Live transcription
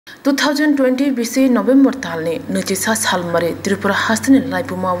2020 BC November talni nujisa salmari Tripura hastani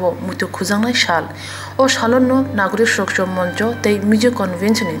laipumawo mutu khuzangnai sal o salonno nagori sokcho moncho tei mijo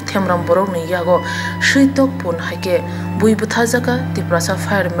convention ni themram borok ni yago suitok pun haike bui buthajaka Tiprasa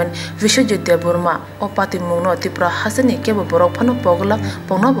fireman Vishwajit Burma o pati mungno Tripura hastani kebo borok phano pogla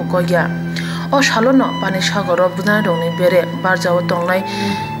pongna bokoya o salonno Panisagaro Bujaknai rongni bere barjawo tongnai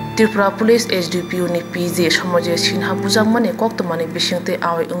Tripura Police HDPU ni PJ Samarjit Sinha Bujaknai koktomani bisingte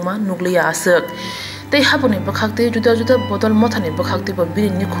awi ungma nukliya asuk tei hapuni bakhakte juda juda bodol Motha ni bakhakte bo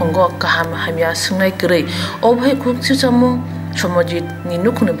birini khongo kaham hamya sungnai krei obhai khuk chichamu Samarjit ni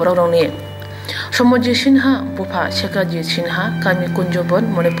nukhuni bororongni Samarjit Sinha Bupa Shekajit Sinha Kami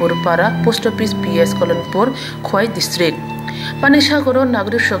Kunjobon Manipur Para Post Office PS Kolonpur Khwai District Panisagaro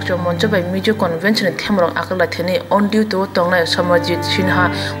Nagori Sokcho Moncho by Mijo Convention Themrong Akala Theni on duty to Tongnai Samarjit Sinha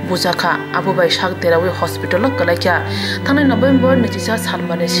Bujakha Abu by Shak Terawi Hospital Kalakya Thani November Nijisa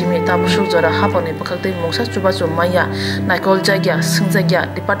Salmane Simi Tabusuk Zora Hapani Bakakti Mungsa Chubasu Maya Naikol Jagya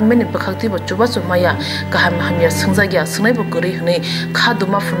Sungzagya Department Bakakti Chubasu Maya Kaham Hamya Sungzagya Sunai Bukuri Hni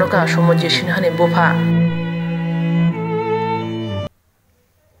Khaduma Funoka Samarjit Sinha ni Bupa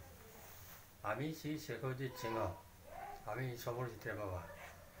Ami si Shekajit Sinha আমি সমরজিতের বাবা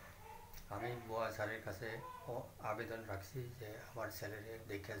আমি বুয়া স্যারের কাছে আবেদন রাখছি যে আমার ছেলেরে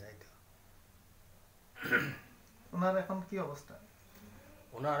দেখে যাইতো ওনার এখন কি অবস্থা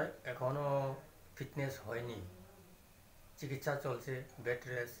ওনার এখনো ফিটনেস হয়নি চিকিৎসা চলছে বেড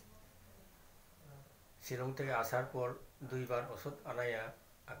রেস্ট শিলং থেকে আসার পর দুইবার ওষুধ আনাইয়া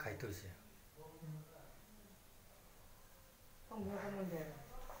খাইতে হয়েছে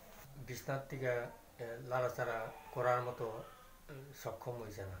বিছনার থেকে লাড়াচাড়া করার মতো সক্ষম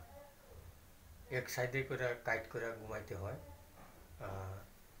হয়েছে না এক সাইডে করে কাইট করে ঘুমাইতে হয়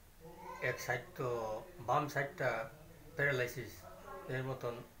এক সাইড তো বাম সাইডটা প্যারালাইসিস এর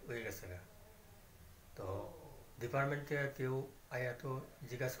মতন হয়ে গেছে তো ডিপার্টমেন্ট থেকে কেউ আয়া তো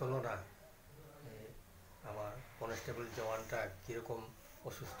জিজ্ঞাসা করলো না আমার কনস্টেবল জওয়ানটা কীরকম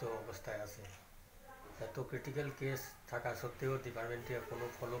অসুস্থ অবস্থায় আছে এত ক্রিটিক্যাল কেস থাকা সত্ত্বেও ডিপার্টমেন্টে কোনো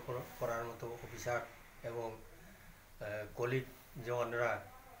ফলো করার মতো অফিসার এবং কলিগ জওয়ানরা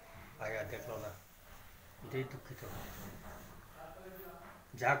আয়া দেখলো না এটাই দুঃখিত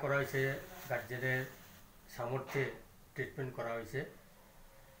যা করা হয়েছে গার্জেনের সামর্থ্যে ট্রিটমেন্ট করা হয়েছে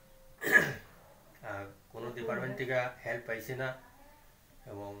কোনো ডিপার্টমেন্ট থেকে হেল্প পাইছে না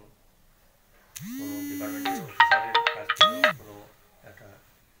এবং কোনো ডিপার্টমেন্টের অফিসারের কাছ থেকে কোনো একটা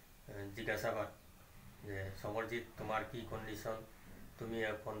জিজ্ঞাসাবাদ যে সমরজিৎ তোমার কি কন্ডিশন তুমি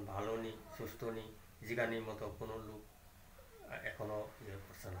এখন ভালো নি সুস্থ নি জিজ্ঞানির মতো কোনো লোক এখনো ইয়ে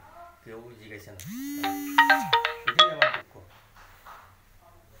করছে না কেউ জিজ্ঞাসা না এটাই আমার দুঃখ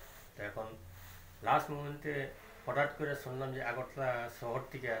তো এখন লাস্ট মোমেন্টে হঠাৎ করে শুনলাম যে আগরতলা শহর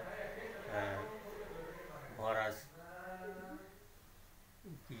থেকে মহারাজ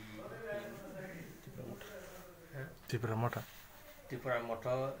কি ত্রিপুরা মঠ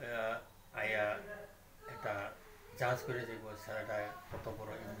আয়া একটা যাঞ্চ করে দেখব ছেলেটা কত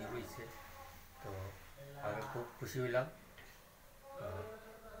বড় ইঞ্জুরি হয়েছে তো আমি খুব খুশি হইলাম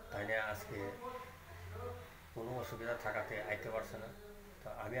তাই না আজকে কোনো অসুবিধা থাকাতে আইতে পারছে না তো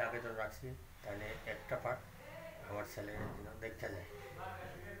আমি আবেদন রাখছি তাই একটা পার্ট আমার ছেলের জন্য দেখা যায়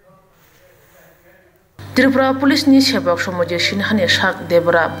Tripura Police ni sebok Samarjit Sinha ni sak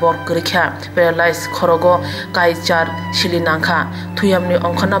debra bor krikha Paralyzed khorogo kwlaijak silinangkha thuyamni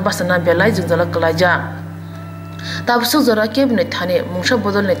ongkhana basana belai jingjala kwlaijak tabusuk jora cabinet thani mungsa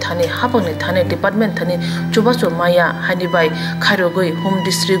bodolni thani hapangni thani department thani chubachu maya hanibai khairogoi home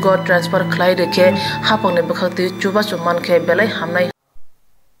district go transfer khlai rekhe hapangni bakhakti chubachu mankhe belai hamnai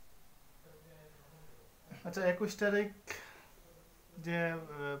আচ্ছা 21 তারিখ যে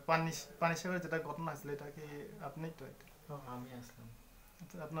পানিসাগর যেটা ঘটনা হয়েছিল এটা কি আপনি তো আমি আসলাম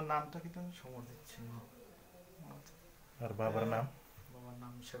আচ্ছা আপনার নামটা কি তো সমরজিৎ সিংহ আর বাবার নাম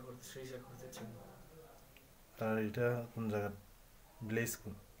শ্রী শেখরজিৎ সিংহ আর এটা কোন জায়গা ভিলেজ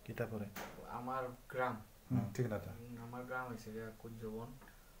কোন কিটা পড়ে আমার গ্রাম ঠিক না আমার গ্রাম হইছে কুঞ্জবন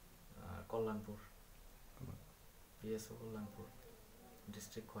কল্যাণপুর পিএসও কল্যাণপুর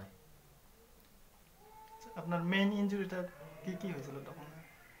ডিস্ট্রিক্ট খোয়াই আপনার মেইন ইনজুরিটা কি হয়েছিল তখন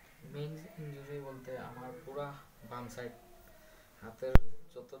মেইন ইনজুরি বলতে আমার পুরা বাম সাইড হাতের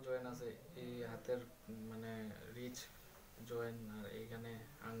যত জয়েন আছে এই হাতের মানে রিচ জয়েন আর এইখানে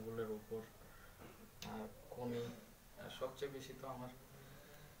আঙ্গুলের উপর আর কোনি আর সবচেয়ে বেশি তো আমার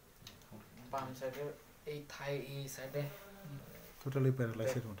বাম সাইডের এই থাই এই সাইডে টোটালি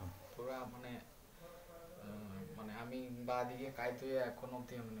প্যারালাইসড মতো পুরা মানে আমি বাঁ দিকে কাইতে এখন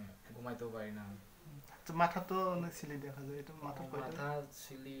অবধি মানে ঘুমাইতেও পারি না তো মাথা তো অনেক সিলি দেখা যায়, এটা মাথা কয়টা? মাথা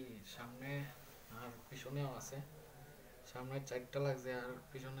সিলি সামনে আর পিছনেও আছে। সামনে 4টা লাগছে আর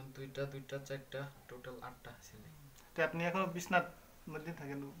পিছনে 2টা 4টা, টোটাল 8টা সিলি। তো আপনি এখন বিছনার মধ্যে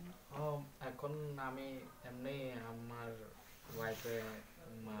থাকেন? এখন আমি এমনি আমার ওয়াইফে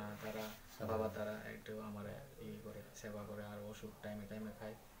মা তারা বাবা তারা একটু আমার করে সেবা করে আর ওষুধ টাইমে টাইমে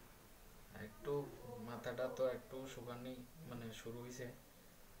খাই। একটু মাথাটা তো একটু শুকানি মানে শুরু হয়েছে,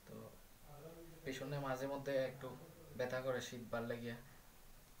 তো পিছনে মাঝে মধ্যে একটু ব্যথা করে শীত বাড়লে গিয়া,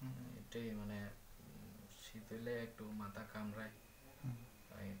 এটাই মানে শীত হইলে একটু মাথা কামড়ায়,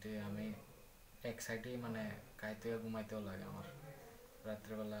 এটাই আমি এক সাইডেই মানে খাইতে ঘুমাইতেও লাগে আমার।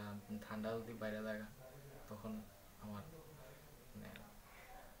 রাত্রেবেলা ঠান্ডা যদি বাইরে থাকে তখন আমার মানে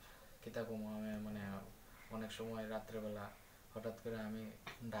কিতা কমো আমি মানে অনেক সময় রাত্রেবেলা হঠাৎ করে আমি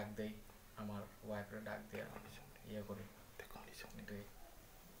ডাক দেই, আমার ওয়াইফের ডাক দিয়ে ইয়ে করি। এটাই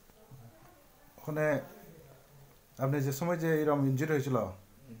ওখানে আপনি যে সময় যে এরকম ইনজুরি হয়েছিল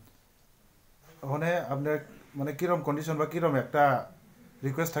ওখানে আপনার মানে কিরকম কন্ডিশন বা কিরকম একটা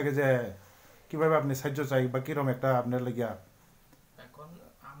রিকোয়েস্ট থাকে যে কিভাবে আপনি সাহায্য চাই বা কিরকম একটা আপনার লাগিয়া? এখন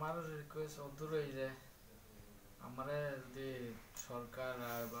আমার রিকোয়েস্ট অদূরই যে আমার যদি সরকার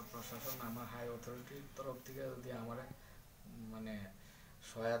আর বা প্রশাসন আমার হাই অথরিটির তরফ থেকে যদি আমার মানে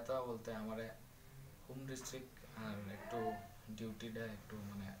সহায়তা বলতে আমার হোম ডিস্ট্রিক্ট আর একটু ডিউটিটা একটু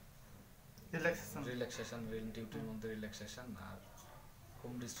মানে রিল্যাক্সেশন ডিউটির মধ্যে রিল্যাক্সেশন আর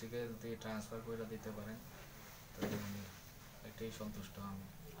হোম ডিস্ট্রিক্টে যদি ট্রান্সফার করে দিতে পারেন তাহলে আমি এটাই সন্তুষ্ট আমি,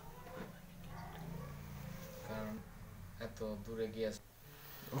 কারণ এত দূরে গিয়ে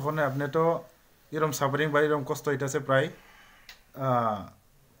ওখানে আপনি তো এরকম সাফারিং বা এরকম কষ্ট হইতেছে প্রায়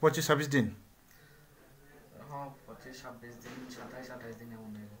 25-26 দিন। হ্যাঁ 25-26 দিন 27-28 দিন এমন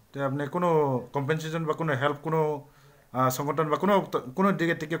হয়ে যায়। তো আপনি কোনো কম্পেনসেশন বা কোনো হেল্প কোনো সংগঠন বা কোনো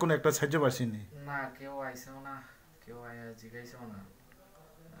দিকে থেকে কোনো একটা সাহায্য পাচ্ছেনি? না, কেউ আইসেও না, কেউ আয়া জিজ্ঞাইছেও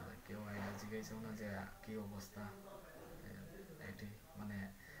না, যে কি অবস্থা। এটি মানে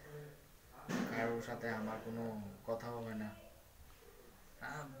কারোর সাথে আমার কোনো কথাও হয় না।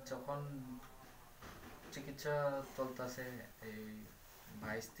 যখন চিকিৎসা চলতেছে এই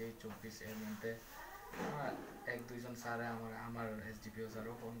 22-23-24 এর মধ্যে 1-2 জন স্যারে আমার SDPO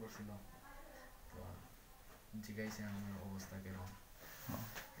স্যারও ফোন করছিল, তো জিজ্ঞাইছে আমার অবস্থা কিরকম।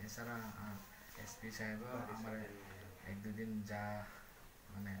 এছাড়া SP সাহেব আমার 1-2 দিন যা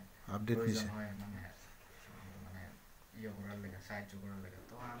মানে আপডেট প্রয়োজন হয় মানে ইয়ে করার লেগে সাহায্য করার লেগে,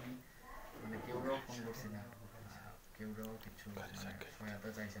 তো আমি মানে কেউরাও ফোন করছি না, কেউরাও কিছু মানে সহায়তা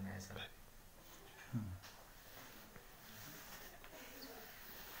চাইছে না। এছাড়া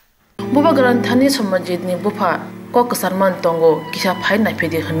buba gran thani Samarjit ni bufa ko kasarman tongo kisa phai na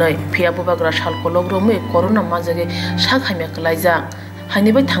phedi hnai phia buba gra sal kolog romui corona majage sak haimya kwlaijak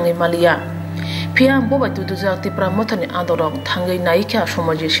haini bai thangai malia phia buba tudujak TIPRA Motha ni adorok thangai naiwikha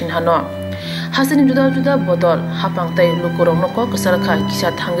Samarjit Sinha no hasini juda juda bodol hapang tai lukorong no ko kasarkha kisa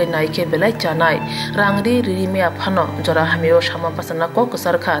thangai naikhe belai chanai rangri ririme phano jora hamio sama pasana ko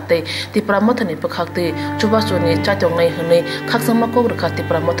kasarkha tei TIPRA Motha ni pakhakti chubasu ni chatongnai hnai khaksama ko rkha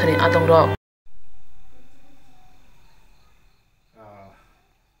TIPRA Motha ni adongrok.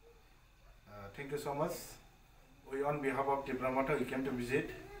 Thank you so much. We on behalf of TIPRA Motha we came to visit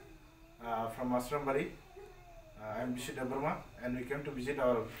from Asrambari. I am Bishita Burma and we came to visit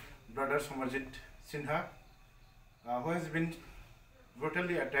our brother Samarjit Sinha, who has been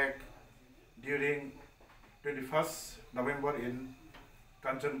brutally attacked during 21st November in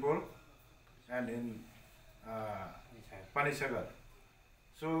Kanchanpur and in Panisagaro.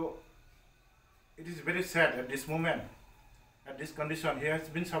 So it is very sad at this moment, at this condition. He has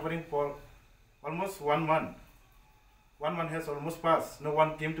been suffering for almost 1 month. 1 month has almost passed. No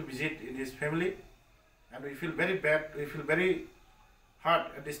one came to visit in his family, and we feel very bad. We feel very hard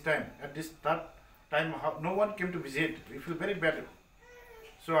at this time. At this time, no one came to visit. We feel very bad.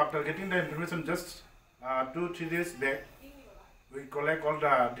 So after getting the information just 2-3 days back, we collect all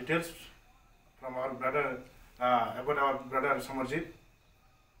the details from our brother about our brother Samarjit.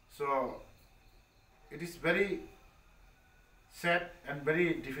 So it is very sad and very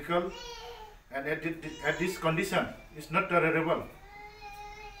difficult, and at this condition, it's not tolerable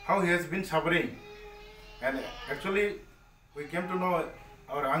how he has been suffering. And actually, we came to know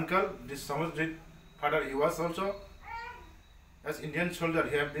our uncle, this Samarjit father, he was also as Indian soldier,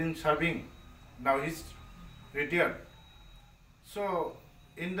 he have been serving, now he's retired. So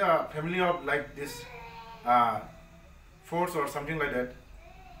in the family of like this force or something like that,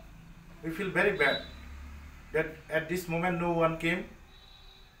 we feel very bad that at this moment no one came,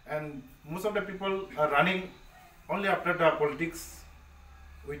 and most of the people are running only after the politics.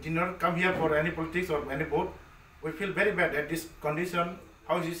 we did not come here for any politics or any vote. We feel very bad at this condition,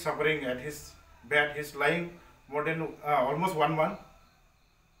 how he is suffering at his bed. He's lying more than almost 1 month.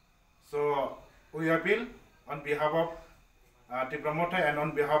 So we appeal on behalf of TIPRA Motha and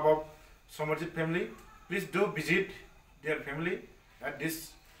on behalf of Samarjit family, please do visit their family at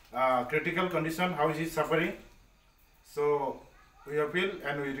this critical condition, how he is suffering. So we appeal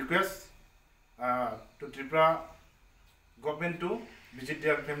and we request to TIPRA government to visit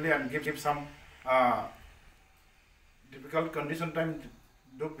their family and give some difficult condition time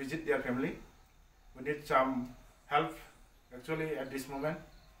to visit their family. We need some help actually at this moment.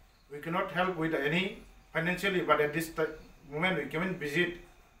 We cannot help with any financially, but at this moment we can visit.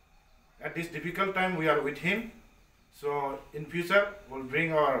 At this difficult time we are with him. So in future we'll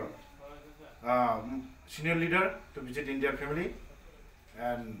bring our senior leader to visit in their family,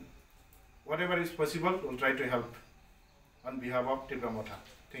 and whatever is possible we'll try to help on behalf of TIPRA Motha.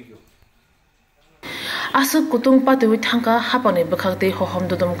 Thank you. Asuk kutung patu thangka hapane bakhakte hohom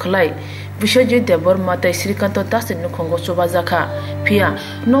dodom khlai Bishojit Debor Matai Srikanto Dasin Nukongo Subazaka Pia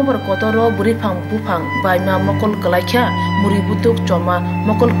Nobar Kotoro Buripang Bupang Baima Mokol Kalakya Muributuk Choma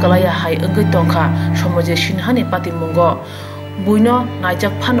Mokol Kalaya Hai Ugitongka Shomoje Sinhani Pati Mungo Buino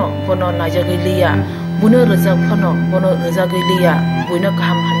Najak Pano Bono Najagiliya Buno Razak Pano Bono Razagiliya Buino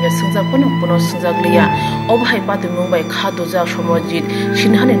Kaham Hamya Sungzak Pano Bono Sungzagliya Obhai Pati Mumbai Khaduzak Shomojit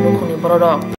Sinhani Nukuni Bororo